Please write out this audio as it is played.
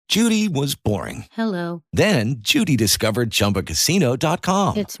Judy was boring. Hello. Then Judy discovered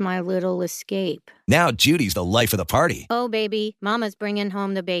ChumbaCasino.com. It's my little escape. Now Judy's the life of the party. Oh, baby, mama's bringing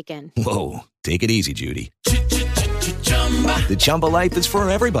home the bacon. Whoa, take it easy, Judy. The Chumba life is for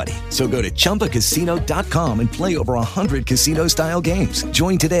everybody. So go to ChumbaCasino.com and play over 100 casino-style games.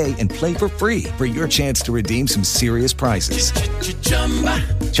 Join today and play for free for your chance to redeem some serious prizes.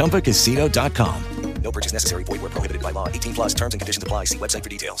 ChumbaCasino.com. No purchase necessary. Void where prohibited by law. 18 plus terms and conditions apply. See website for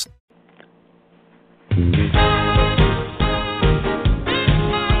details.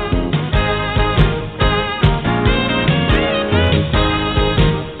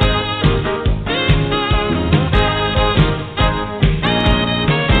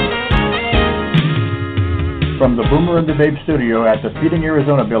 From the Boomer and the Babe studio at the Feeding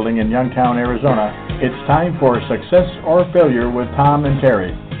Arizona building in Youngtown, Arizona, it's time for Success or Failure with Tom and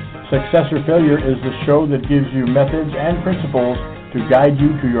Terry. Success or Failure is the show that gives you methods and principles to guide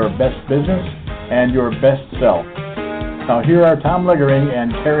you to your best business and your best self. Now here are Tom Loegering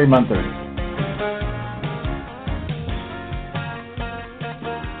and Terry Munther.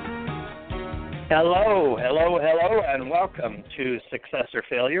 Hello, and welcome to Success or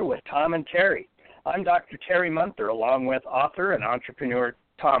Failure with Tom and Terry. I'm Dr. Terry Munther, along with author and entrepreneur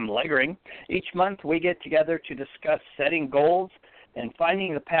Tom Loegering. Each month we get together to discuss setting goals and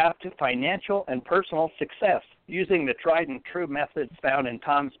finding the path to financial and personal success using the tried and true methods found in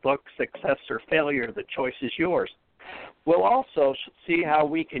Tom's book, Success or Failure, The Choice is Yours. We'll also see how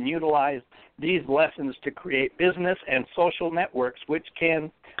we can utilize these lessons to create business and social networks which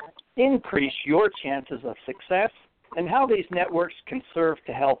can increase your chances of success and how these networks can serve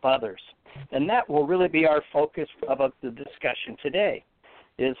to help others. And that will really be our focus of the discussion today,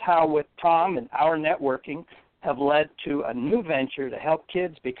 is how with Tom and our networking have led to a new venture to help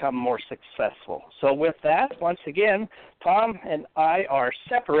kids become more successful. So with that, once again, Tom and I are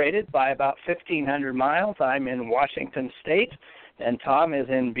separated by about 1,500 miles. I'm in Washington State, and Tom is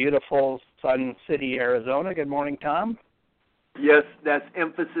in beautiful Sun City, Arizona. Good morning, Tom. Yes, that's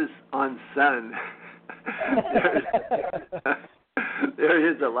emphasis on sun. There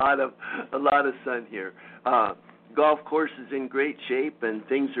is a lot of sun here. Golf course is in great shape and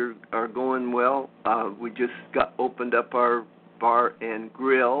things are going well. We just opened up our bar and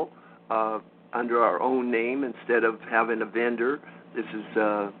grill under our own name instead of having a vendor. This is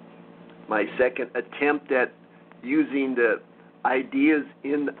my second attempt at using the ideas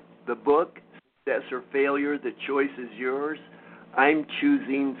in the book, Success or Failure, The Choice is Yours. I'm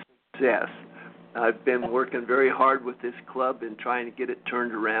choosing success. I've been working very hard with this club and trying to get it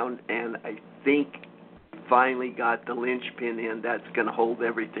turned around, and I think finally got the linchpin in that's going to hold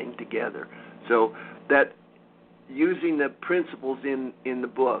everything together. So that using the principles in the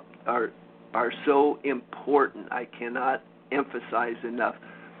book are so important. I cannot emphasize enough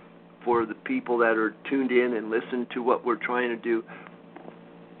for the people that are tuned in and listen to what we're trying to do.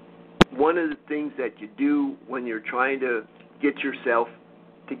 One of the things that you do when you're trying to get yourself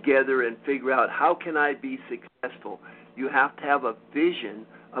together and figure out how can I be successful, you have to have a vision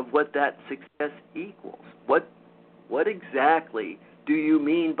of what that success equals. What exactly do you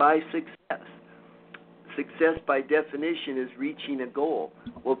mean by success? Success by definition is reaching a goal.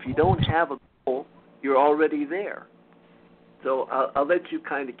 Well, if you don't have a goal, you're already there. So I'll let you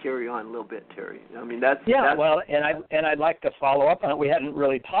kind of carry on a little bit, Terry. I mean, that's well, and I'd like to follow up on it. We hadn't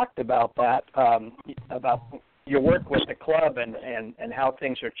really talked about that, about your work with the club and how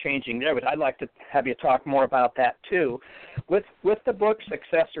things are changing there, but I'd like to have you talk more about that too. With the book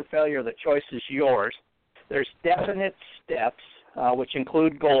Success or Failure, The Choice is Yours, there's definite steps which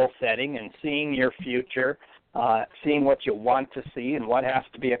include goal setting and seeing your future, seeing what you want to see and what has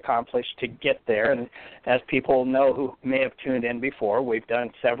to be accomplished to get there. And as people know who may have tuned in before, we've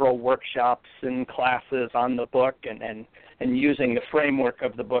done several workshops and classes on the book and using the framework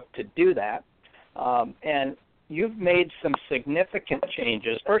of the book to do that. And you've made some significant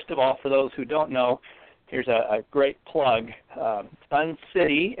changes. First of all, for those who don't know, here's a great plug. Sun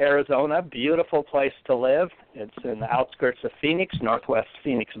City, Arizona, beautiful place to live. It's in the outskirts of Phoenix, northwest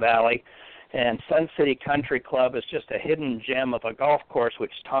Phoenix Valley. And Sun City Country Club is just a hidden gem of a golf course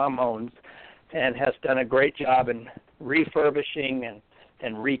which Tom owns and has done a great job in refurbishing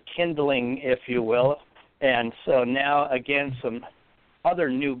and rekindling, if you will. And so now, again, some other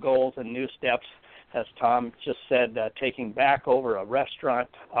new goals and new steps, as Tom just said, taking back over a restaurant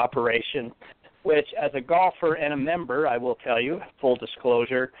operation, which as a golfer and a member, I will tell you, full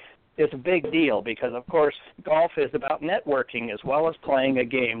disclosure, is a big deal because, of course, golf is about networking as well as playing a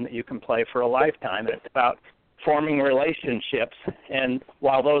game that you can play for a lifetime. It's about forming relationships. And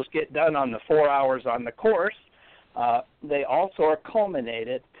while those get done on the 4 hours on the course, they also are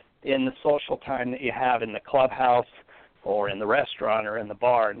culminated in the social time that you have in the clubhouse or in the restaurant or in the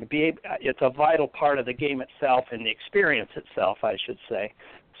bar. And it's a vital part of the game itself and the experience itself, I should say.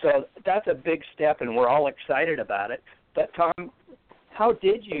 So that's a big step, and we're all excited about it. But, Tom, how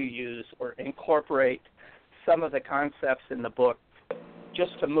did you use or incorporate some of the concepts in the book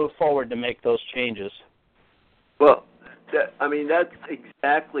just to move forward to make those changes? Well, that's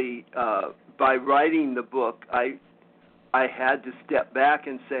exactly, by writing the book, I had to step back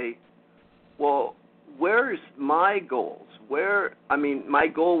and say, well, where's my goals? My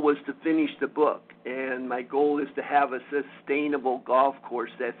goal was to finish the book, and my goal is to have a sustainable golf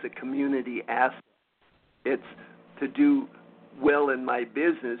course that's a community asset. It's to do well in my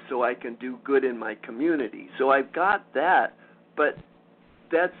business so I can do good in my community. So I've got that, but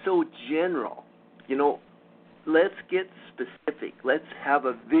that's so general. Let's get specific. Let's have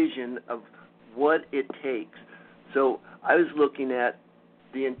a vision of what it takes. So I was looking at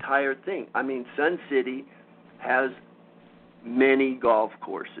the entire thing. Sun City has many golf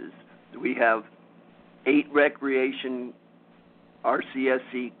courses. We have 8 recreation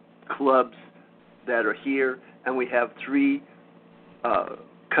RCSC clubs that are here, and we have 3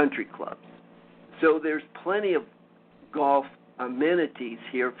 country clubs. So there's plenty of golf amenities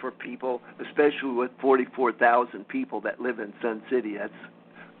here for people, especially with 44,000 people that live in Sun City.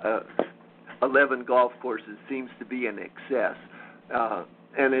 That's 11 golf courses seems to be in excess,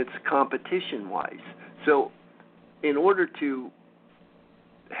 and it's competition-wise. So in order to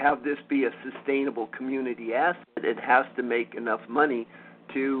have this be a sustainable community asset, it has to make enough money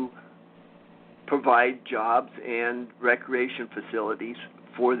to provide jobs and recreation facilities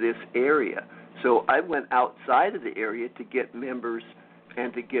for this area. So I went outside of the area to get members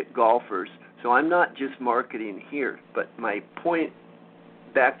and to get golfers. So I'm not just marketing here, but my point,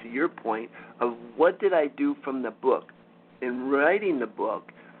 back to your point, of what did I do from the book? In writing the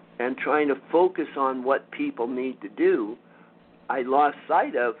book and trying to focus on what people need to do, I lost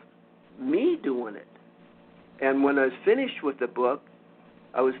sight of me doing it. And when I was finished with the book,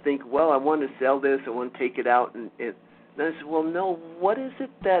 I was thinking, well, I want to sell this, I want to take it out. And I said, well, no, what is it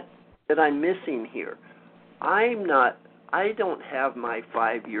that I'm missing here? I don't have my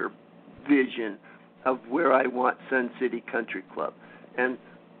 5-year vision of where I want Sun City Country Club. And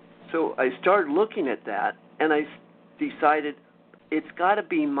so I started looking at that, and I decided it's got to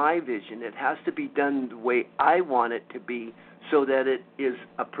be my vision. It has to be done the way I want it to be so that it is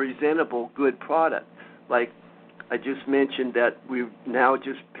a presentable, good product. Like I just mentioned that we've now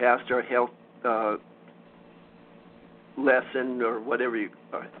just passed our health lesson or whatever,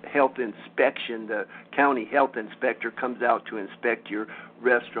 health inspection. The county health inspector comes out to inspect your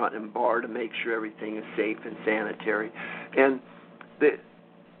restaurant and bar to make sure everything is safe and sanitary. And the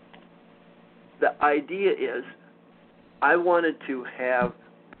idea is I wanted to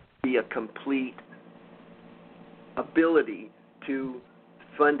be a complete ability to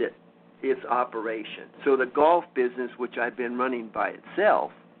fund its operation. So the golf business, which I've been running by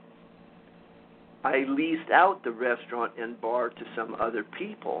itself, I leased out the restaurant and bar to some other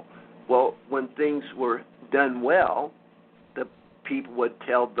people. Well, when things were done well, the people would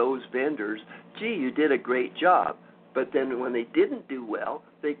tell those vendors, gee, you did a great job. But then when they didn't do well,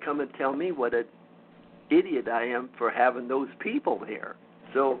 they'd come and tell me what an idiot I am for having those people there.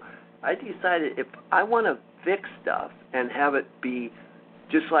 So I decided if I want to fix stuff and have it be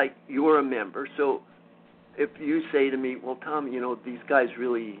just like you're a member. So if you say to me, well, Tom, these guys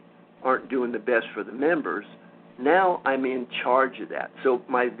really aren't doing the best for the members, now I'm in charge of that. So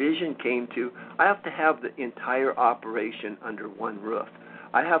my vision came to, I have to have the entire operation under one roof.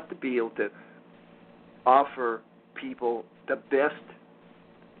 I have to be able to offer people the best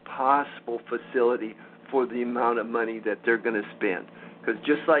possible facility for the amount of money that they're going to spend. Because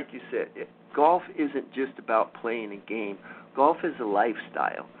just like you said, golf isn't just about playing a game. Golf is a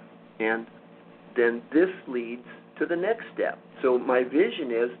lifestyle. And then this leads to the next step. So my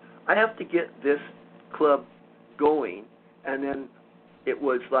vision is I have to get this club going. And then it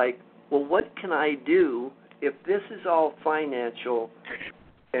was like, well, what can I do if this is all financial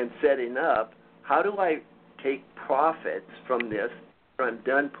and setting up? How do I take profits from this? I'm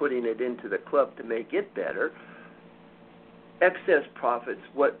done putting it into the club to make it better. Excess profits,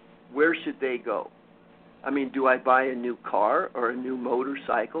 where should they go? Do I buy a new car or a new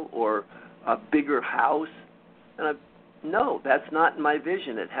motorcycle or a bigger house? No, that's not my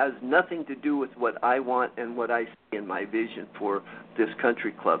vision. It has nothing to do with what I want and what I see in my vision for this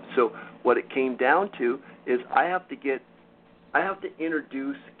country club. So what it came down to is I have to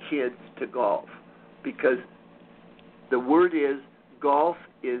introduce kids to golf, because the word is golf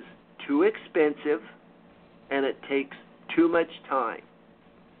is too expensive and it takes too much time.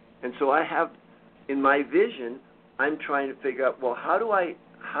 And so I have, in my vision, I'm trying to figure out, well, how do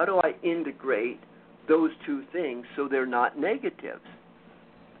I integrate those two things so they're not negatives?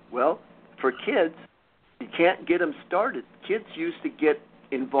 Well, for kids, you can't get them started. Kids used to get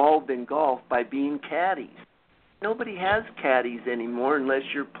involved in golf by being caddies. Nobody has caddies anymore unless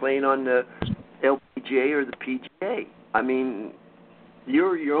you're playing on the LPGA or the PGA. I mean,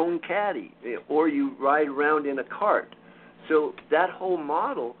 you're your own caddy, or you ride around in a cart. So that whole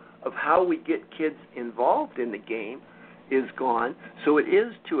model of how we get kids involved in the game is gone, so it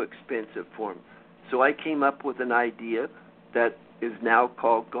is too expensive for them. So I came up with an idea that is now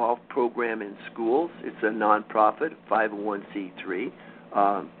called Golf Program in Schools. It's a nonprofit, 501c3,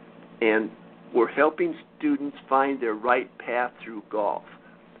 and we're helping students find their right path through golf.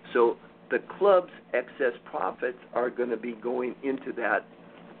 So the club's excess profits are going to be going into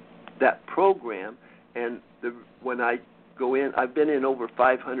that program, and when I go in, I've been in over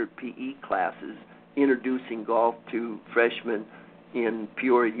 500 PE classes introducing golf to freshmen in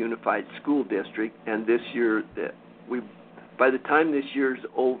Peoria Unified School District, and this year, by the time this year's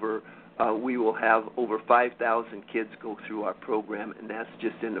over, we will have over 5,000 kids go through our program, and that's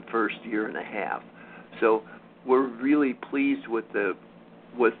just in the first year and a half. So we're really pleased with the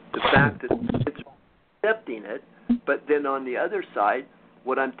fact that kids are accepting it, but then on the other side,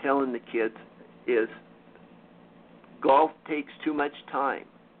 what I'm telling the kids is golf takes too much time,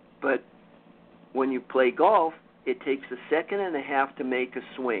 but when you play golf, it takes a second and a half to make a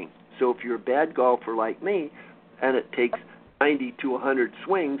swing. So if you're a bad golfer like me, and it takes 90 to 100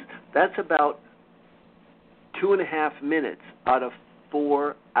 swings, that's about 2.5 minutes out of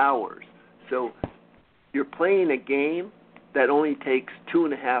 4 hours. So you're playing a game that only takes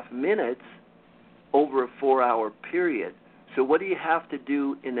 2.5 minutes over a 4-hour period. So what do you have to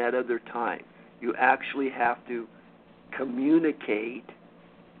do in that other time? You actually have to communicate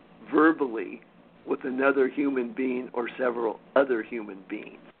verbally with another human being or several other human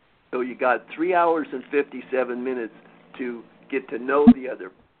beings. So you got 3 hours and 57 minutes to get to know the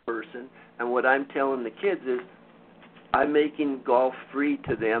other person. And what I'm telling the kids is I'm making golf free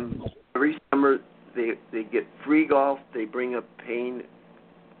to them. Every summer they get free golf. They bring a paying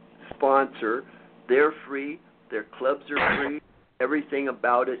sponsor. They're free. Their clubs are free. Everything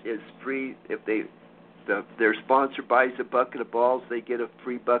about it is free. If their sponsor buys a bucket of balls, they get a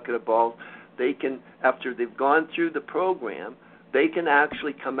free bucket of balls. They can, after they've gone through the program, they can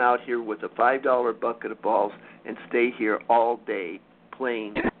actually come out here with a $5 bucket of balls and stay here all day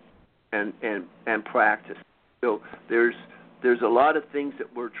playing and practice. So there's a lot of things that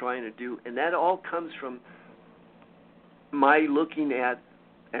we're trying to do, and that all comes from my looking at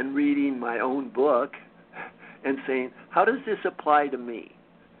and reading my own book and saying, how does this apply to me?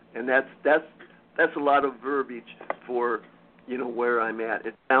 And that's a lot of verbiage for where I'm at.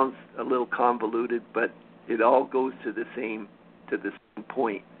 It sounds a little convoluted, but it all goes to the same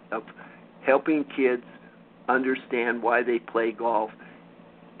point of helping kids understand why they play golf.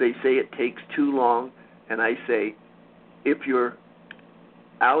 They say it takes too long, and I say if you're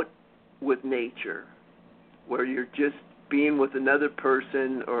out with nature, where you're just being with another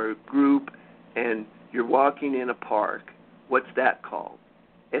person or a group and you're walking in a park, what's that called?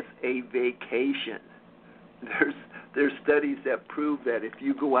 It's a vacation. There's studies that prove that if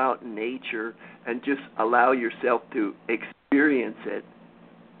you go out in nature and just allow yourself to experience it,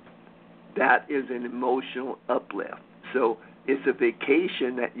 that is an emotional uplift. So it's a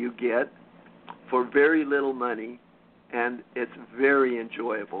vacation that you get for very little money, and it's very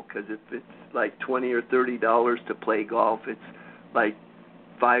enjoyable because if it's like $20 or $30 to play golf, it's like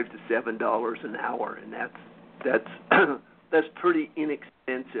 $5 to $7 an hour, and that's pretty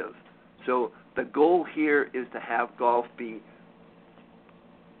inexpensive. So the goal here is to have golf be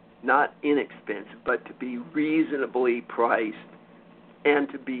not inexpensive, but to be reasonably priced and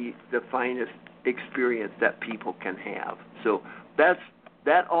to be the finest experience that people can have. So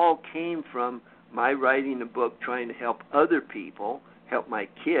that all came from my writing a book trying to help other people, help my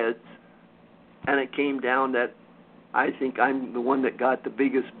kids, and it came down that I think I'm the one that got the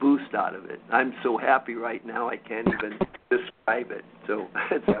biggest boost out of it. I'm so happy right now I can't even describe it. So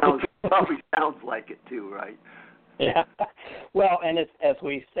it probably sounds like it too, right? Yeah. Well, and it's, as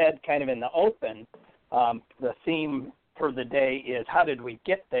we said kind of in the open, the theme for the day is how did we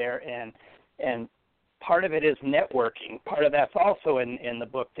get there, and part of it is networking. Part of that's also in the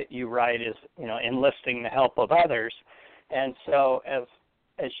book that you write is, enlisting the help of others. And so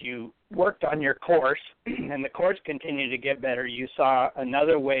as you worked on your course and the course continued to get better, you saw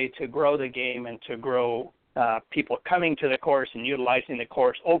another way to grow the game and to grow people coming to the course and utilizing the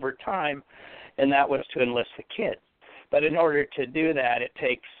course over time, and that was to enlist the kids. But in order to do that, it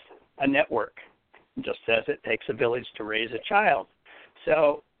takes a network. It just says it takes a village to raise a child.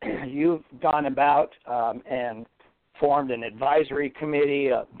 So you've gone about and formed an advisory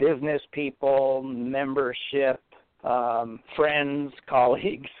committee of business people, membership, friends,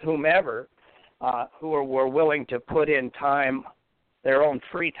 colleagues, whomever, who were willing to put in time, their own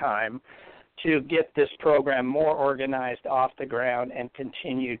free time, to get this program more organized off the ground and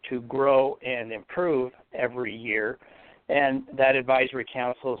continue to grow and improve every year. And that advisory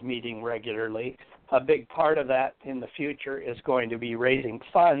council is meeting regularly. A big part of that in the future is going to be raising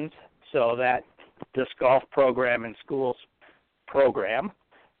funds so that this golf program and schools program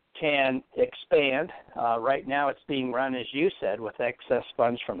can expand. Right now it's being run, as you said, with excess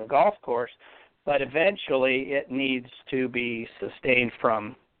funds from the golf course, but eventually it needs to be sustained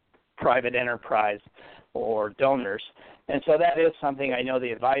from private enterprise or donors. And so that is something I know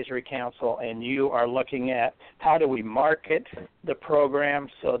the advisory council and you are looking at. How do we market the program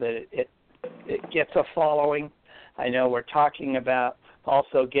so that it gets a following? I know we're talking about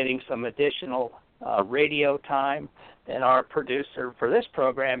also getting some additional radio time. And our producer for this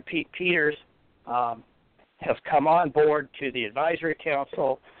program, Pete Peters, has come on board to the advisory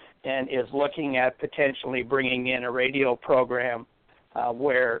council and is looking at potentially bringing in a radio program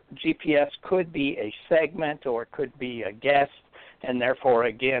where GPS could be a segment or could be a guest, and therefore,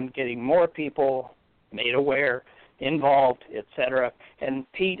 again, getting more people made aware, involved, etc. And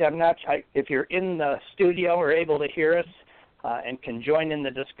Pete, I'm not sure if you're in the studio or able to hear us and can join in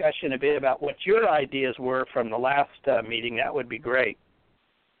the discussion a bit about what your ideas were from the last meeting. That would be great.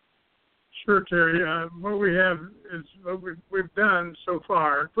 Sure, Terry. What we have is what we've done so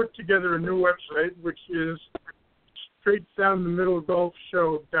far, put together a new website, which is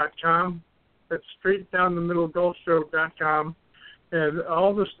straightdownthemiddlegolfshow.com. That's straightdownthemiddlegolfshow.com. And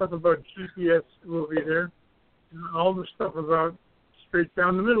all the stuff about GPS will be there. And all the stuff about Straight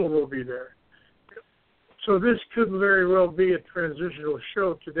Down the Middle will be there. So this could very well be a transitional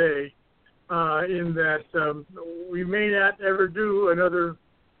show today in that we may not ever do another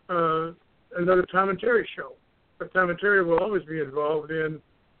Tom and Terry show. But Tom and Terry will always be involved in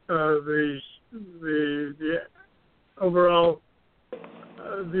the overall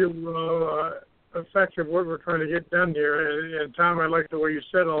effect of what we're trying to get done here. And Tom, I like the way you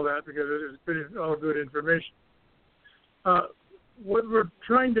said all that because it's all good information. What we're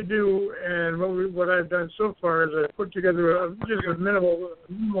trying to do, and what I've done so far, is I've put together just a minimal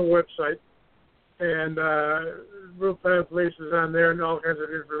website, and we'll have places on there and all kinds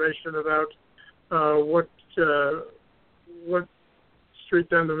of information about what Straight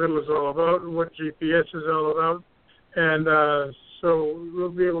Down the Middle is all about, and what GPS is all about, and so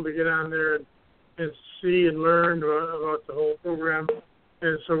we'll be able to get on there and see and learn about the whole program,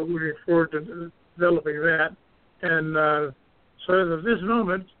 and so we're looking forward to developing that, and so at this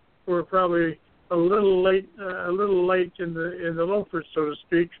moment, we're probably a little late in the loafers, so to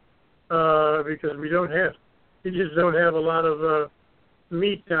speak, because we just don't have a lot of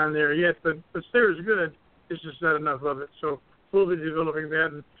meat down there yet. But there is good. It's just not enough of it. So we'll be developing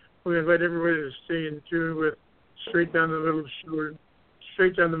that, and we invite everybody to stay in tune with Straight Down the Middle Show,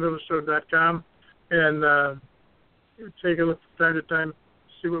 straightdownthemiddleshow.com, and take a look from time to time,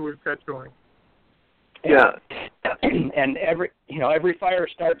 see what we've got going. Yeah. And every fire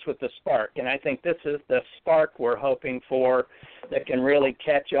starts with the spark, and I think this is the spark we're hoping for that can really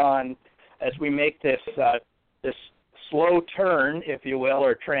catch on as we make this slow turn, if you will,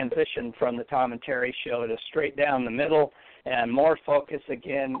 or transition from the Tom and Terry show to Straight Down the Middle, and more focus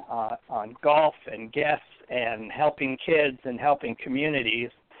again on golf and guests and helping kids and helping communities.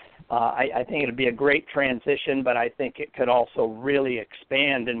 I think it'll be a great transition, but I think it could also really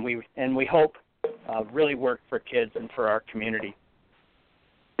expand, and we hope really work for kids and for our community.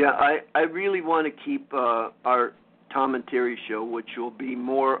 Yeah, I really want to keep our Tom and Terry show, which will be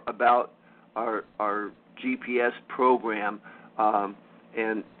more about our GPS program,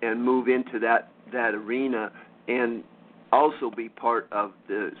 and move into that arena, and also be part of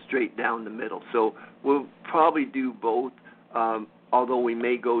the Straight Down the Middle. So we'll probably do both, although we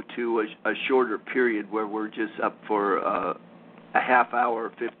may go to a shorter period where we're just up for a half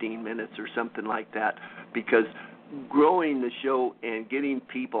hour, 15 minutes or something like that, because growing the show and getting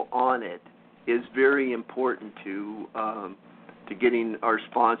people on it is very important to getting our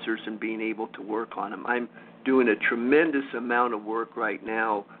sponsors and being able to work on them. I'm doing a tremendous amount of work right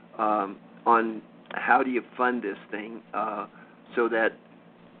now on how do you fund this thing so that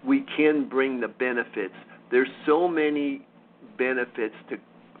we can bring the benefits. There's so many benefits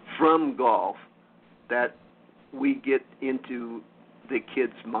from golf that we get into the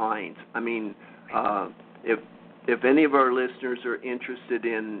kids' minds. I mean, if if any of our listeners are interested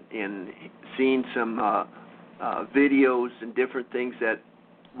in seeing some videos and different things that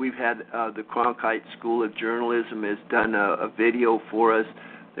we've had, the Cronkite School of Journalism has done a video for us.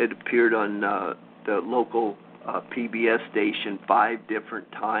 It appeared on the local PBS station 5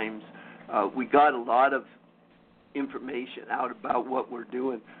 different times. We got a lot of information out about what we're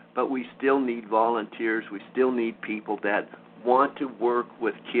doing, but we still need volunteers. We still need people that want to work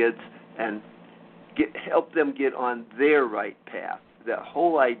with kids and help them get on their right path. The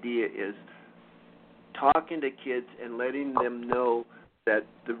whole idea is talking to kids and letting them know that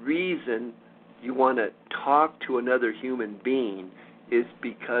the reason you want to talk to another human being is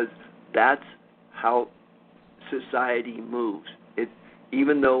because that's how society moves.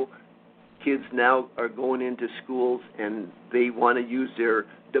 Even though kids now are going into schools and they want to use their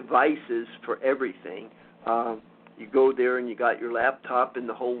devices for everything, you go there and you got your laptop and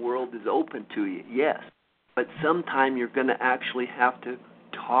the whole world is open to you, yes. But sometime you're going to actually have to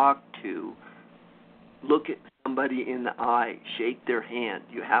look at somebody in the eye, shake their hand.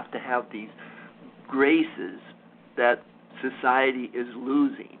 You have to have these graces that society is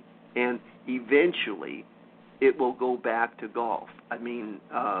losing, and eventually it will go back to golf. I mean,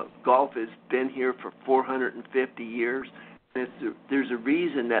 golf has been here for 450 years. There's a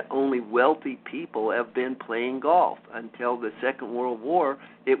reason that only wealthy people have been playing golf. Until the Second World War,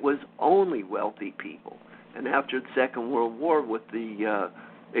 it was only wealthy people. And after the Second World War, with the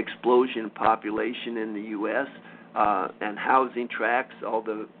explosion in population in the U.S. And housing tracts, all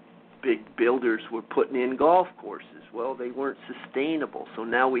the big builders were putting in golf courses. Well, they weren't sustainable, so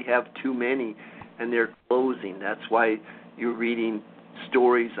now we have too many, and they're closing. That's why you're reading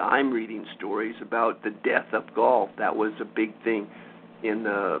stories. I'm reading stories about the death of golf. That was a big thing in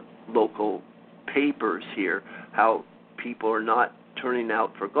the local papers here, how people are not turning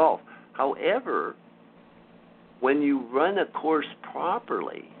out for golf. However, when you run a course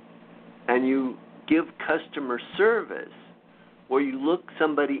properly and you give customer service, where you look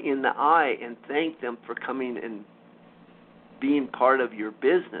somebody in the eye and thank them for coming and being part of your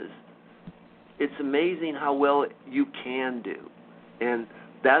business, it's amazing how well you can do. And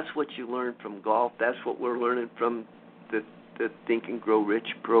that's what you learn from golf. That's what we're learning from the Think and Grow Rich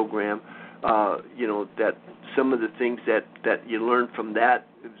program. That some of the things that you learn from that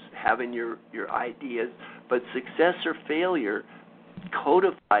is having your ideas. But success or failure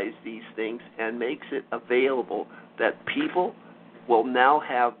codifies these things and makes it available that people will now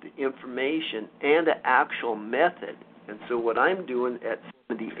have the information and an actual method. And so what I'm doing at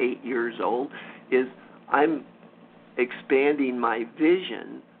 78 years old is I'm expanding my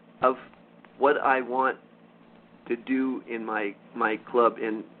vision of what I want to do in my club.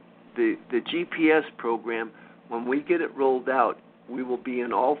 And the GPS program, when we get it rolled out, we will be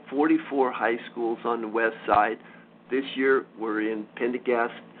in all 44 high schools on the west side. This year we're in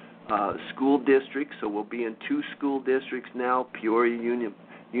Pendergast School District, so we'll be in 2 school districts now, Peoria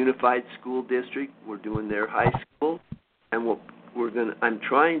Unified School District. We're doing their high school, and I'm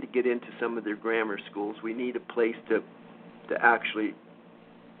trying to get into some of their grammar schools. We need a place to actually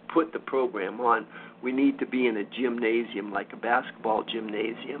put the program on. We need to be in a gymnasium, like a basketball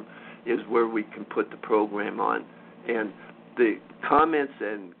gymnasium, is where we can put the program on. And the comments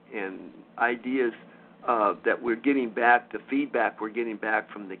and ideas that we're getting back, the feedback we're getting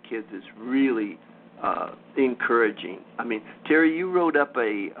back from the kids is really encouraging. I mean, Terry, you wrote up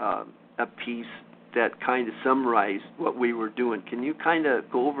a piece that kind of summarized what we were doing. Can you kind of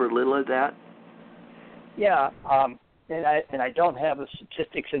go over a little of that? Yeah, and I don't have the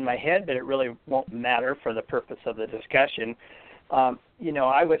statistics in my head, but it really won't matter for the purpose of the discussion.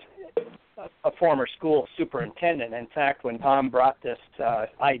 I was a former school superintendent. In fact, when Tom brought this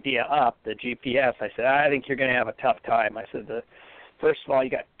idea up, the GPS, I said, I think you're going to have a tough time. I said, first of all, you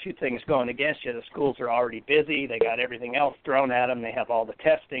got 2 things going against you. The schools are already busy. They got everything else thrown at them. They have all the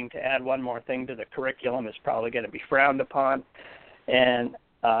testing. To add one more thing to the curriculum is probably going to be frowned upon. And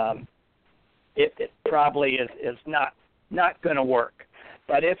it probably is not going to work.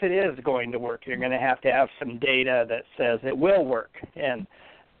 But if it is going to work, you're going to have some data that says it will work. And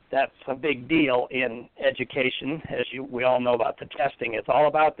that's a big deal in education. As we all know about the testing, it's all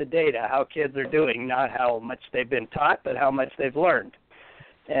about the data, how kids are doing, not how much they've been taught, but how much they've learned.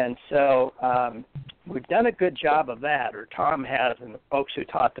 And so we've done a good job of that, or Tom has, and the folks who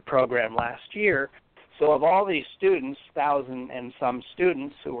taught the program last year. So of all these students, 1,000 and some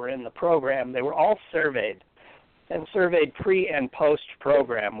students who were in the program, they were all surveyed, and surveyed pre- and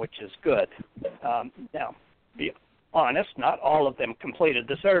post-program, which is good. Now, be honest, not all of them completed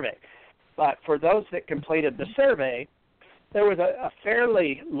the survey. But for those that completed the survey, there was a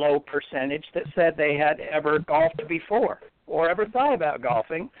fairly low percentage that said they had ever golfed before or ever thought about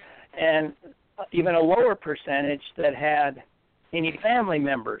golfing, and even a lower percentage that had any family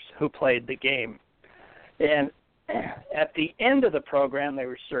members who played the game. And at the end of the program, they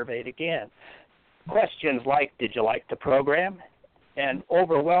were surveyed again. Questions like, did you like the program? And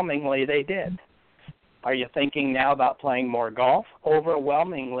overwhelmingly, they did. Are you thinking now about playing more golf?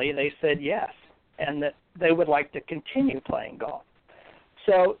 Overwhelmingly, they said yes, and that they would like to continue playing golf.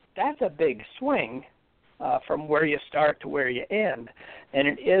 So that's a big swing from where you start to where you end. And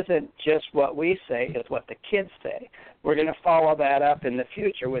it isn't just what we say, it's what the kids say. We're going to follow that up in the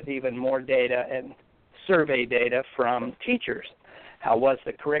future with even more data and survey data from teachers. How was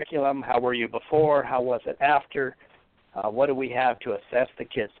the curriculum? How were you before? How was it after? What do we have to assess the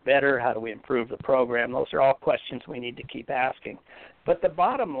kids better? How do we improve the program? Those are all questions we need to keep asking. But the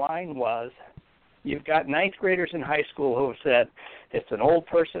bottom line was, you've got ninth graders in high school who have said, it's an old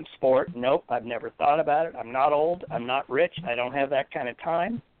person sport. Nope, I've never thought about it. I'm not old. I'm not rich. I don't have that kind of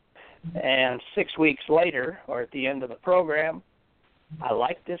time. And 6 weeks later, or at the end of the program, I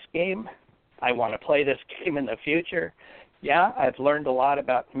like this game. I want to play this game in the future. Yeah, I've learned a lot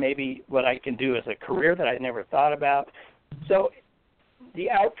about maybe what I can do as a career that I never thought about. So the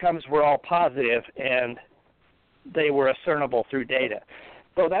outcomes were all positive, and they were discernible through data.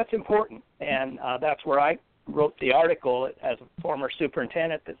 So that's important, and that's where I wrote the article as a former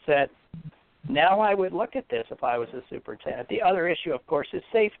superintendent that said, now I would look at this if I was a superintendent. The other issue, of course, is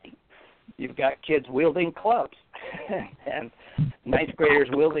safety. You've got kids wielding clubs, and ninth graders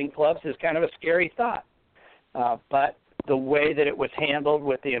wielding clubs is kind of a scary thought. But the way that it was handled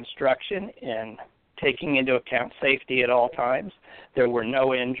with the instruction and taking into account safety at all times, there were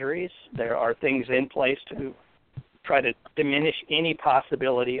no injuries. There are things in place to try to diminish any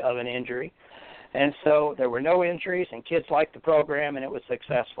possibility of an injury. And so there were no injuries, and kids liked the program, and it was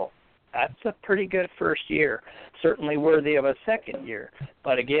successful. That's a pretty good first year, certainly worthy of a second year.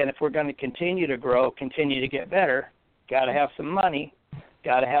 But again, if we're going to continue to grow, continue to get better, got to have some money,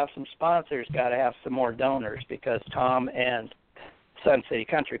 got to have some sponsors, got to have some more donors, because Tom and Sun City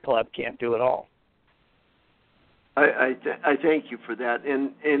Country Club can't do it all. I thank you for that.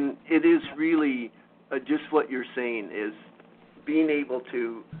 And it is really just what you're saying is being able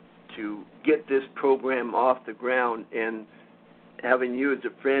to get this program off the ground, and having you as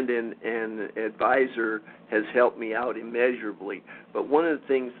a friend and advisor has helped me out immeasurably. But one of the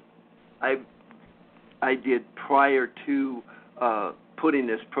things I did prior to putting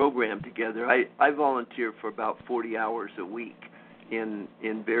this program together, I volunteer for about 40 hours a week in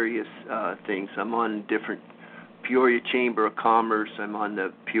various things. I'm on different Peoria Chamber of Commerce. I'm on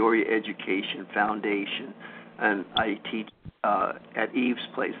the Peoria Education Foundation, and I teach at Eve's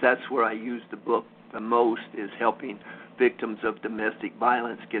Place. That's where I use the book the most, is helping victims of domestic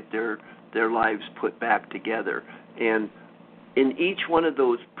violence get their lives put back together. And in each one of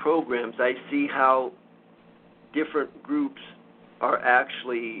those programs, I see how different groups are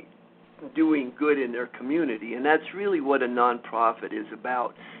actually doing good in their community. And that's really what a nonprofit is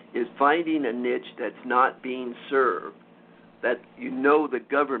about, is finding a niche that's not being served, that the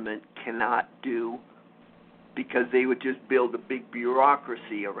government cannot do, because they would just build a big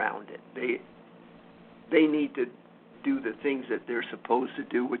bureaucracy around it. They need to do the things that they're supposed to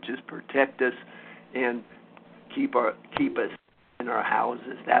do, which is protect us and keep us in our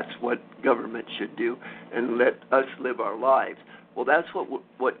houses. That's what government should do, and let us live our lives. Well, that's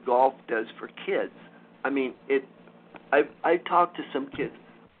what golf does for kids. I mean, I talked to some kids.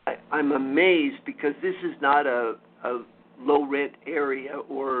 I'm amazed, because this is not a low rent area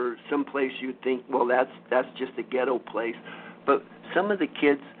or someplace you'd think, well, that's just a ghetto place. But some of the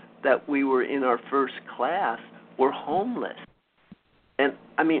kids that we were in our first class were homeless. And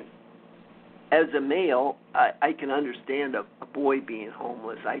I mean, as a male, I can understand a boy being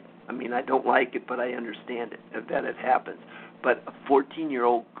homeless. I mean, I don't like it, but I understand it, that it happens. But a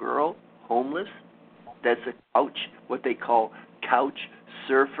 14-year-old girl homeless, that's what they call couch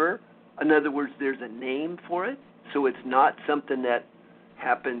surfer. In other words, there's a name for it, so it's not something that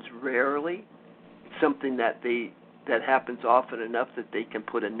happens rarely. It's something that happens often enough that they can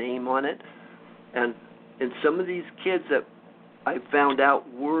put a name on it. And some of these kids that I found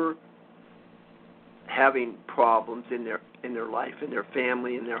out were having problems in their life, in their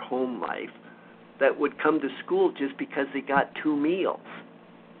family, in their home life, that would come to school just because they got 2 meals.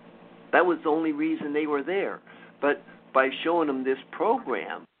 That was the only reason they were there. But by showing them this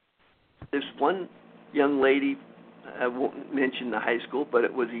program, this one young lady, I won't mention the high school, but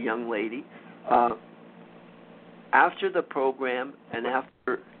it was a young lady, after the program and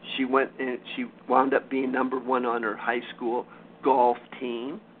after she wound up being number one on her high school golf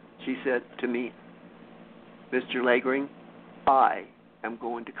team, she said to me, Mr. Loegering, I am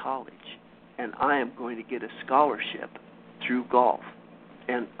going to college, and I am going to get a scholarship through golf.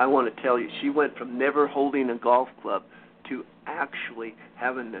 And I want to tell you, she went from never holding a golf club to actually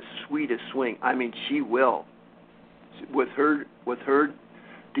having the sweetest swing. I mean, she will. With her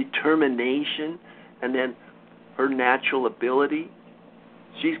determination and then her natural ability,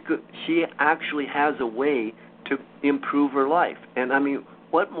 she actually has a way to improve her life. And I mean,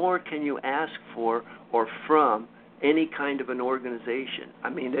 what more can you ask for or from any kind of an organization? I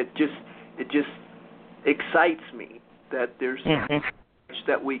mean, it just excites me that there's so much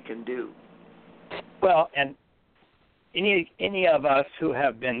that we can do. Well, and any of us who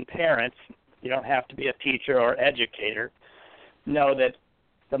have been parents, you don't have to be a teacher or educator, know that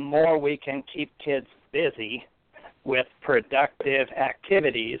the more we can keep kids busy with productive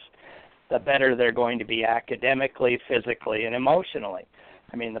activities, the better they're going to be academically, physically, and emotionally.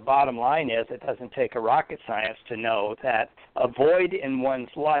 I mean, the bottom line is it doesn't take a rocket science to know that a void in one's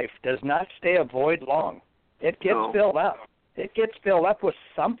life does not stay a void long. It gets filled up. It gets filled up with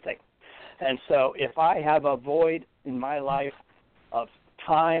something. And so if I have a void in my life of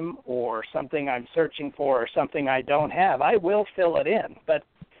time or something I'm searching for or something I don't have, I will fill it in. But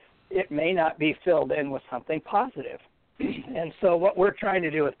it may not be filled in with something positive. And so what we're trying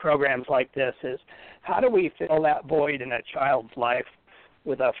to do with programs like this is how do we fill that void in a child's life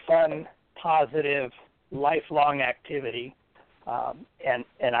with a fun, positive, lifelong activity?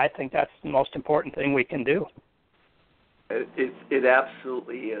 And I think that's the most important thing we can do. It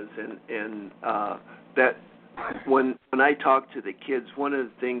absolutely is, and that when I talk to the kids, one of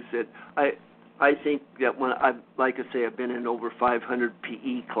the things that I think that when like I say, I've been in over 500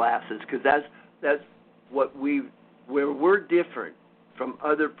 PE classes, because that's what where we're different from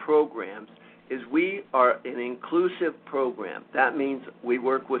other programs is we are an inclusive program. That means we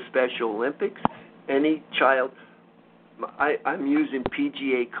work with Special Olympics. Any child, I'm using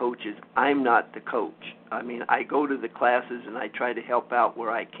PGA coaches. I'm not the coach. I mean, I go to the classes and I try to help out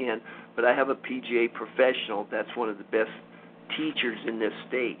where I can, but I have a PGA professional that's one of the best teachers in this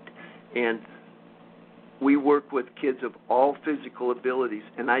state. And we work with kids of all physical abilities,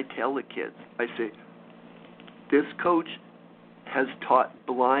 and I tell the kids, I say, this coach has taught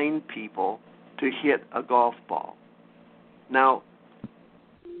blind people to hit a golf ball. Now,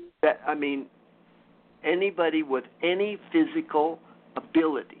 anybody with any physical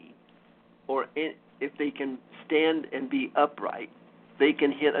ability, or if they can stand and be upright, they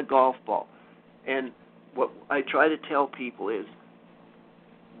can hit a golf ball. And what I try to tell people is,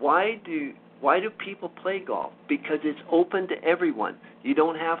 why do people play golf? Because it's open to everyone. You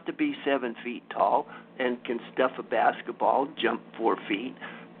don't have to be 7 feet tall and can stuff a basketball, jump 4 feet.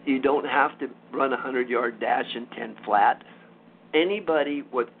 You don't have to run a 100-yard dash in 10 flat. Anybody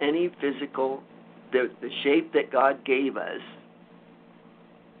with any physical, the shape that God gave us,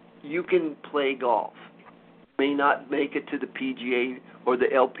 you can play golf. You may not make it to the PGA or the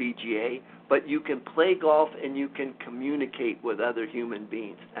LPGA, but you can play golf and you can communicate with other human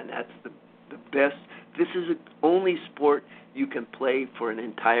beings, and that's the best. This is the only sport you can play for an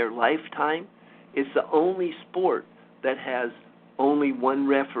entire lifetime. It's the only sport that has only one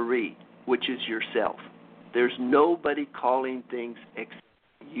referee, which is yourself. There's nobody calling things except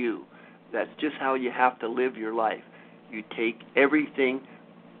you. That's just how you have to live your life. You take everything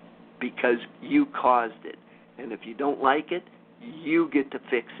because you caused it. And if you don't like it, you get to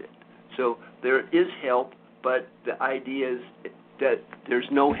fix it. So there is help, but the idea is that there's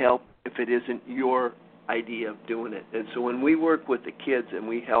no help if it isn't your idea of doing it. And so when we work with the kids and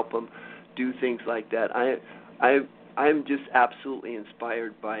we help them do things like that, I'm just absolutely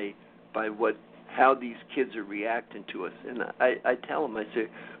inspired by how these kids are reacting to us. And I tell them, I say,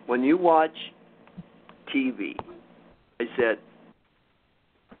 when you watch TV, I said,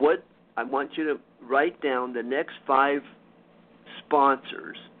 I want you to write down the next 5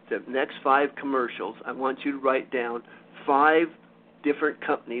 sponsors, the next 5 commercials. I want you to write down 5 different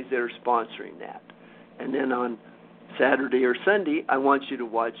companies that are sponsoring that. And then on Saturday or Sunday, I want you to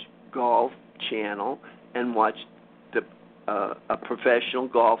watch Golf Channel and watch a professional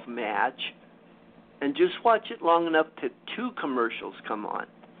golf match, and just watch it long enough to 2 commercials come on.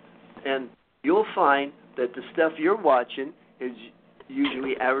 And you'll find that the stuff you're watching is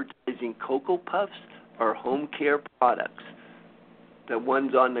usually advertising Cocoa Puffs or home care products. The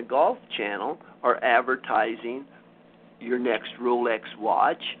ones on the Golf Channel are advertising your next Rolex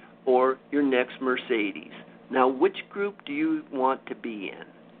watch or your next Mercedes. Now, which group do you want to be in?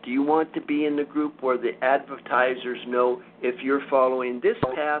 Do you want to be in the group where the advertisers know if you're following this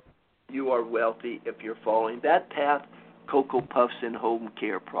path, you are wealthy? If you're following that path, Cocoa Puffs and home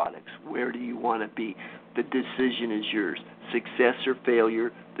care products. Where do you want to be? The decision is yours. Success or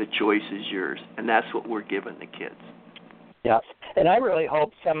failure, the choice is yours. And that's what we're giving the kids. Yeah, and I really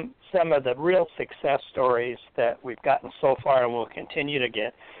hope some of the real success stories that we've gotten so far and will continue to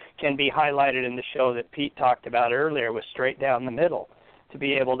get can be highlighted in the show that Pete talked about earlier with Straight Down the Middle, to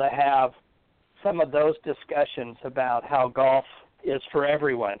be able to have some of those discussions about how golf is for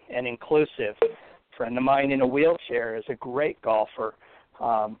everyone and inclusive. A friend of mine in a wheelchair is a great golfer,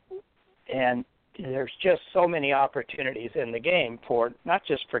 and there's just so many opportunities in the game for not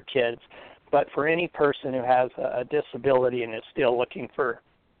just for kids, but for any person who has a disability and is still looking for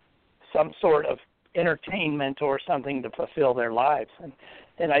some sort of entertainment or something to fulfill their lives.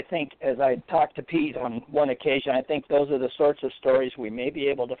 And I think, as I talked to Pete on one occasion, I think those are the sorts of stories we may be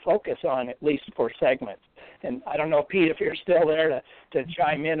able to focus on, at least for segments. And I don't know, Pete, if you're still there to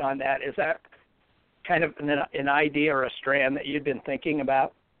chime in on that. Is that kind of an idea or a strand that you've been thinking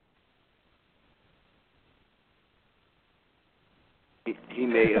about? He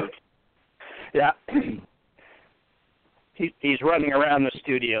may have. Yeah. He's running around the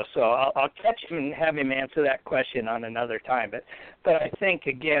studio, so I'll catch him and have him answer that question on another time. But I think,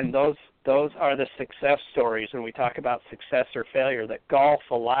 again, those are the success stories when we talk about success or failure that golf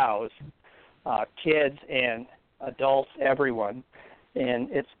allows kids and adults, everyone. And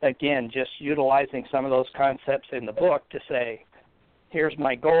it's, again, just utilizing some of those concepts in the book to say, here's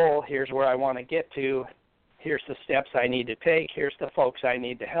my goal, here's where I want to get to, here's the steps I need to take, here's the folks I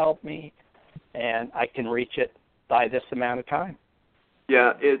need to help me, and I can reach it by this amount of time.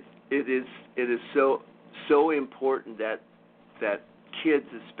 Yeah, it is so important that kids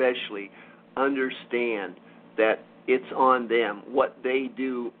especially understand that it's on them. What they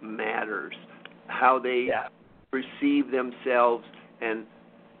do matters. How they perceive themselves, and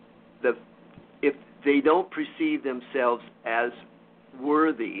if they don't perceive themselves as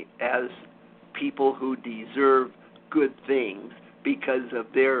worthy, as people who deserve good things because of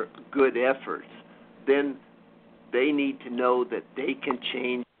their good efforts, then they need to know that they can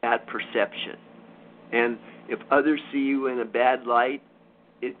change that perception. And if others see you in a bad light,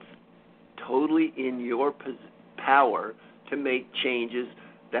 it's totally in your power to make changes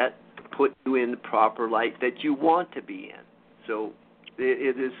that put you in the proper light that you want to be in. So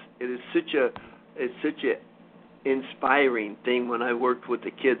it is such a inspiring thing when I worked with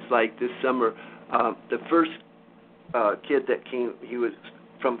the kids like this summer. The first kid that came, he was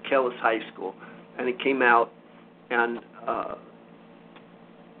from Kellis High School, and he came out and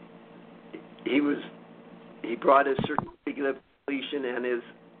he brought his certificate of completion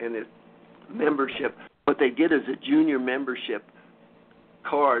and his membership. What they get is a junior membership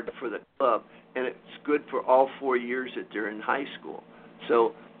card for the club, and it's good for all 4 years that they're in high school.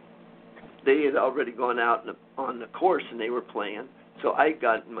 So they had already gone out on the course and they were playing. So I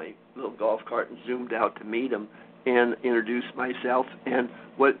got in my little golf cart and zoomed out to meet them and introduce myself. And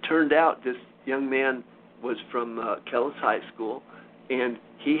what turned out, this young man was from Kellis High School, and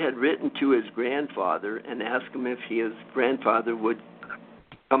he had written to his grandfather and asked him if his grandfather would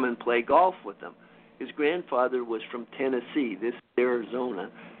come and play golf with him. His grandfather was from Tennessee, this is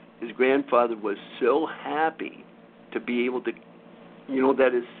Arizona. His grandfather was so happy to be able to,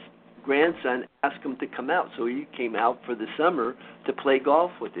 that his grandson asked him to come out. So he came out for the summer to play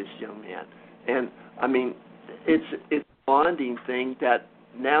golf with this young man. And, I mean, it's a bonding thing that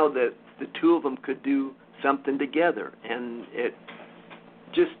now that the two of them could do something together. And it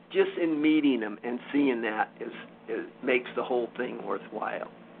just in meeting them and seeing that it makes the whole thing worthwhile.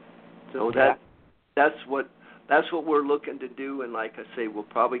 So that's what we're looking to do. And like I say, we'll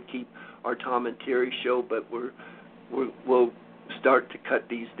probably keep our Tom and Terry show, but we'll start to cut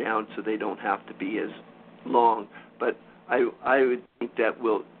these down so they don't have to be as long. But I would think that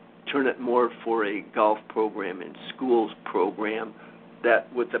we'll turn it more for a golf program and schools program,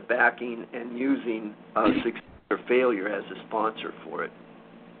 that with the backing and using success or failure as a sponsor for it.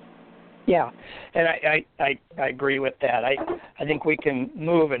 Yeah, and I agree with that. I think we can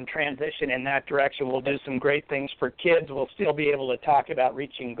move and transition in that direction. We'll do some great things for kids. We'll still be able to talk about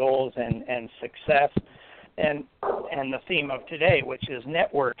reaching goals and success. And the theme of today, which is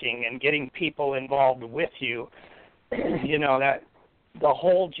networking and getting people involved with you, that the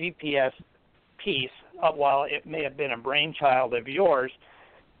whole GPS piece, while it may have been a brainchild of yours,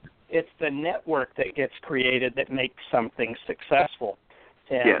 it's the network that gets created that makes something successful.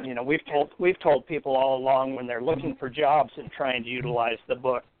 And, we've told people all along when they're looking for jobs and trying to utilize the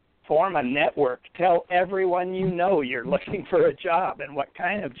book form a network. Tell everyone you know you're looking for a job and what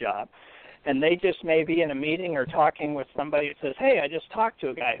kind of job. And they just may be in a meeting or talking with somebody who says, hey, I just talked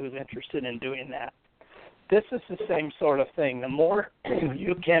to a guy who's interested in doing that. This is the same sort of thing. The more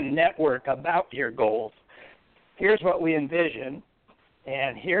you can network about your goals, here's what we envision,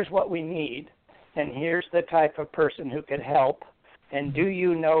 and here's what we need, and here's the type of person who could help. And do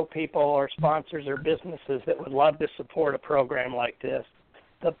you know people or sponsors or businesses that would love to support a program like this?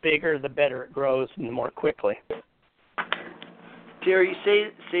 The bigger, the better it grows and the more quickly. Terry,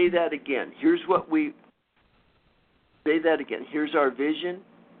 say that again. Here's what we say that again. Here's our vision.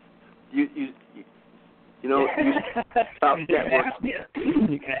 You know. You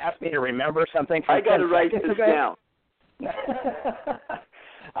can ask me to remember something. I got to write this down.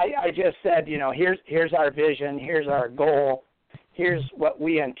 I just said, here's our vision. Here's our goal. Here's what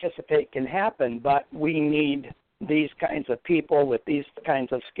we anticipate can happen, but we need these kinds of people with these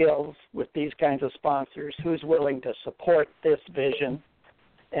kinds of skills, with these kinds of sponsors, who's willing to support this vision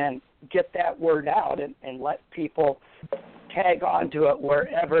and get that word out and let people tag onto it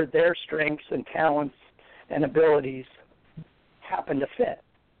wherever their strengths and talents and abilities happen to fit.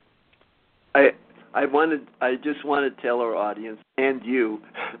 I just want to tell our audience and you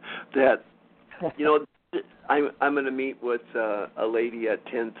that, I'm going to meet with a lady at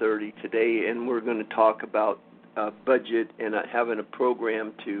 10:30 today, and we're going to talk about budget and having a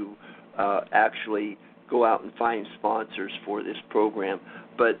program to actually go out and find sponsors for this program.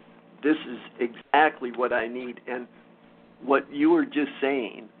 But this is exactly what I need. And what you were just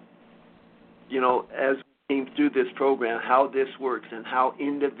saying, as we came through this program, how this works and how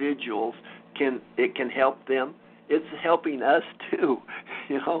individuals can help them. It's helping us too.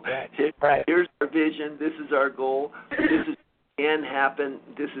 Right. Here's our vision. This is our goal. This is can happen.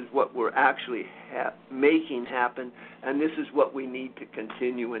 This is what we're actually making happen, and this is what we need to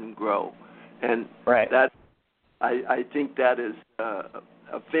continue and grow. And that, I think that is a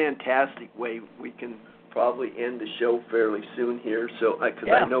fantastic way we can probably end the show fairly soon here. So, because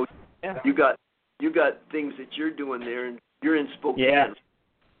I know you got things that you're doing there, and you're in Spokane.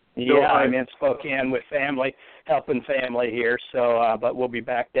 Yeah, I'm in Spokane with family, helping family here. So, but we'll be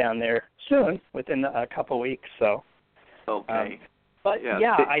back down there soon, within a couple weeks. So. Okay.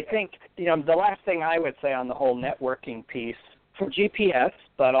 I think the last thing I would say on the whole networking piece for GPS,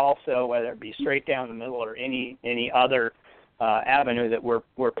 but also whether it be straight down the middle or any other avenue that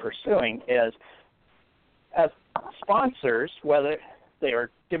we're pursuing, is as sponsors, whether they are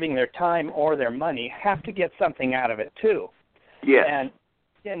giving their time or their money, have to get something out of it too. Yes. And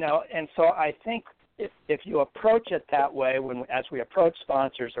and so I think if you approach it that way, as we approach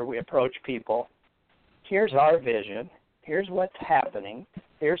sponsors or we approach people, here's our vision. Here's what's happening.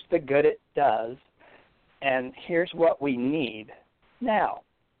 Here's the good it does. And here's what we need. Now,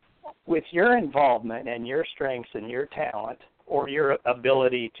 with your involvement and your strengths and your talent or your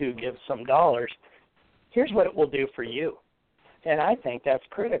ability to give some dollars, here's what it will do for you. And I think that's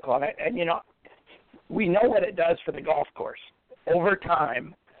critical. And we know what it does for the golf course. Over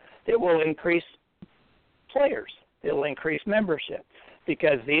time, it will increase players. It will increase membership,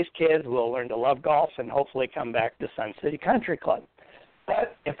 because these kids will learn to love golf and hopefully come back to Sun City Country Club.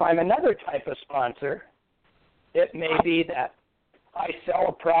 But if I'm another type of sponsor, it may be that I sell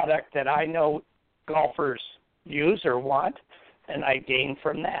a product that I know golfers use or want, and I gain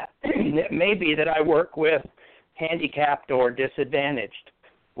from that. It may be that I work with handicapped or disadvantaged.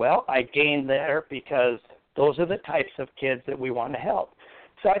 Well, I gain there because those are the types of kids that we want to help.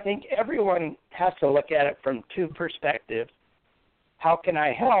 So I think everyone has to look at it from two perspectives. How can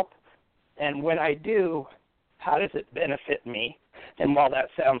I help? And when I do, how does it benefit me? And while that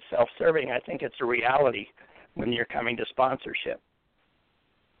sounds self-serving, I think it's a reality when you're coming to sponsorship.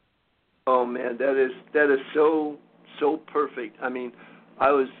 Oh man, that is so perfect. I mean,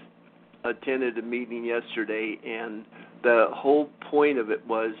 I attended a meeting yesterday, and the whole point of it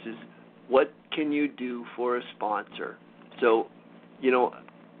is what can you do for a sponsor? So,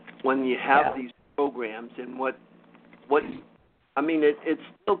 when you have these programs and what I mean, it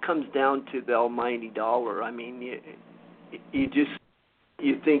still comes down to the almighty dollar. I mean, you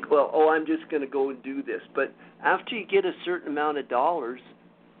think, I'm just going to go and do this. But after you get a certain amount of dollars,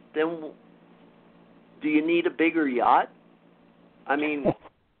 then do you need a bigger yacht? I mean,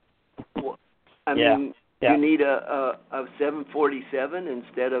 you need a 747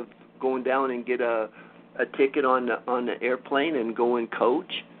 instead of going down and get a ticket on the airplane and go and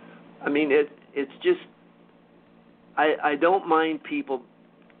coach. I mean, it's just. I don't mind people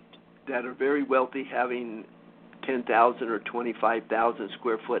that are very wealthy having 10,000 or 25,000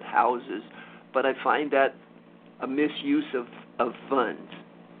 square foot houses, but I find that a misuse of funds.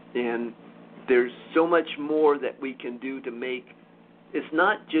 And there's so much more that we can do to make. It's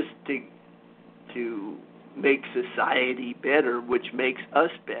not just to make society better, which makes us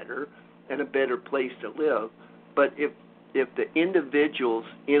better and a better place to live, but if the individuals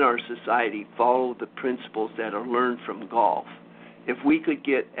in our society follow the principles that are learned from golf, if we could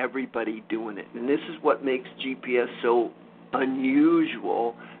get everybody doing it, and this is what makes GPS so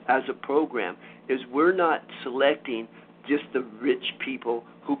unusual as a program, is we're not selecting just the rich people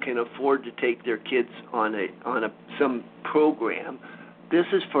who can afford to take their kids on some program. This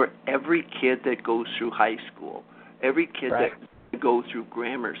is for every kid that goes through high school, every kid that goes through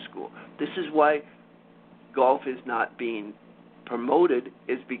grammar school. This is why golf is not being promoted,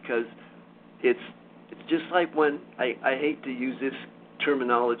 is because it's just like when, I hate to use this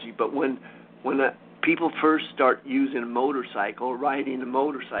terminology, but when people first start using a motorcycle, riding a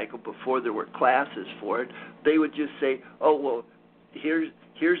motorcycle before there were classes for it, they would just say, oh, well, here's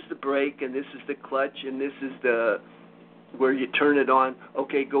the brake, and this is the clutch, and this is where you turn it on.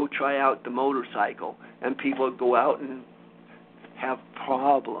 Okay, go try out the motorcycle. And people would go out and have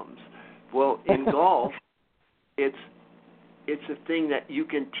problems. Well, in golf, it's a thing that you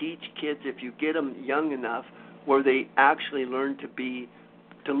can teach kids if you get them young enough where they actually learn to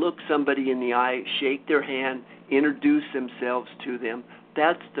look somebody in the eye, shake their hand, introduce themselves to them.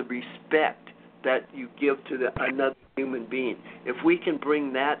 That's the respect that you give to another human being. If we can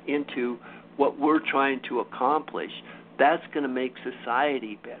bring that into what we're trying to accomplish, that's going to make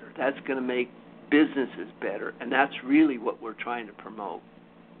society better. That's going to make businesses better, and that's really what we're trying to promote.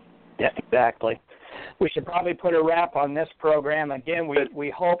 Yeah, exactly. We should probably put a wrap on this program. Again,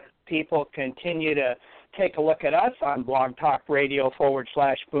 we hope people continue to take a look at us on Blog Talk Radio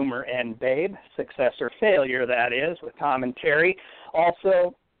 /Boomer and Babe, Success or Failure, that is, with Tom and Terry.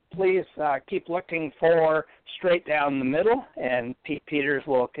 Also, please keep looking for Straight Down the Middle, and Pete Peters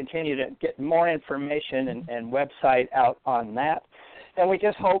will continue to get more information and website out on that. And we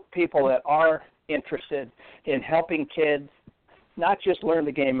just hope people that are interested in helping kids not just learn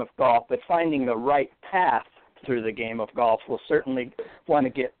the game of golf, but finding the right path through the game of golf will certainly want to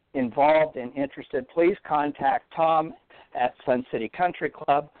get involved and interested. Please contact Tom at Sun City Country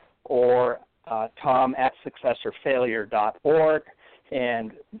Club or Tom at successorfailure.org.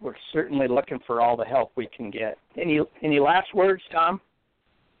 And we're certainly looking for all the help we can get. Any last words, Tom?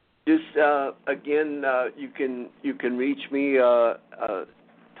 Just again, you can reach me,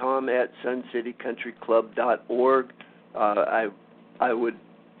 Tom at suncitycountryclub.org. I would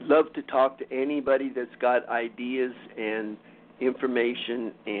love to talk to anybody that's got ideas and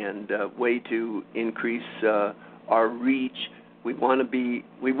information and way to increase our reach. We want to be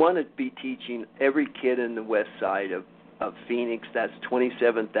teaching every kid in the west side of Phoenix. That's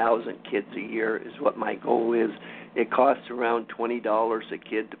 27,000 kids a year is what my goal is. It costs around $20 a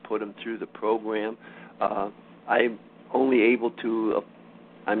kid to put them through the program. I'm only able to,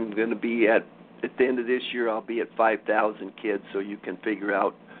 I'm going to be at the end of this year, I'll be at 5,000 kids, so you can figure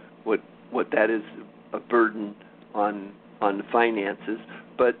out what that is, a burden on the finances.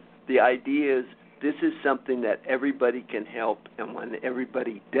 But the idea is this is something that everybody can help, and when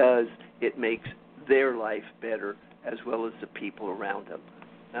everybody does, it makes their life better as well as the people around them.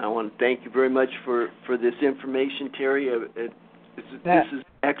 And I want to thank you very much for this information, Terry. This is an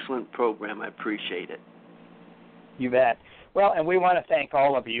excellent program. I appreciate it. You bet. Well, and we want to thank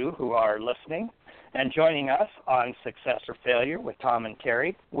all of you who are listening and joining us on Success or Failure with Tom and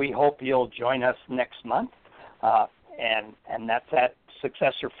Terry. We hope you'll join us next month, and that's at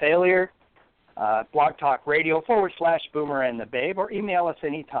Success or Failure, Blog Talk Radio /Boomer and the Babe, or email us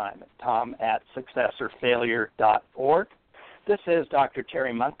anytime at Tom at successorfailure.org. This is Dr.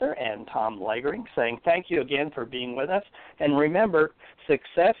 Terry Munther and Tom Loegering saying thank you again for being with us. And remember,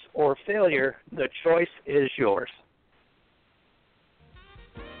 success or failure, the choice is yours.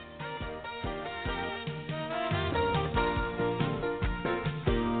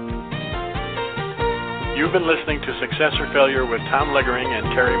 You've been listening to Success or Failure with Tom Loegering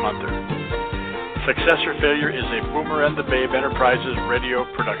and Terry Munther. Success or Failure is a Boomer and the Babe Enterprises radio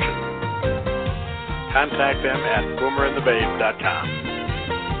production. Contact them at boomerandthebabe.com.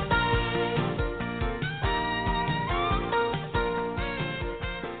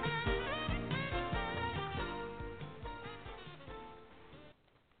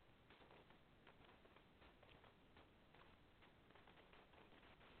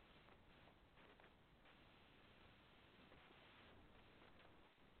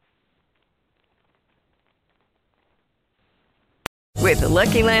 With the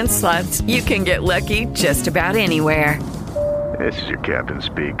Lucky Land Slots, you can get lucky just about anywhere. This is your captain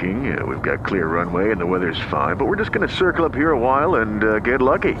speaking. We've got clear runway and the weather's fine, but we're just going to circle up here a while and get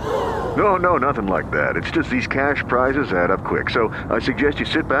lucky. No, nothing like that. It's just these cash prizes add up quick. So I suggest you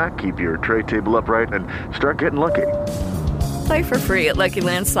sit back, keep your tray table upright, and start getting lucky. Play for free at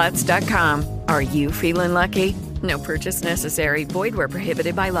LuckyLandSlots.com. Are you feeling lucky? No purchase necessary. Void where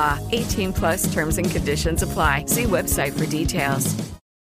prohibited by law. 18+ terms and conditions apply. See website for details.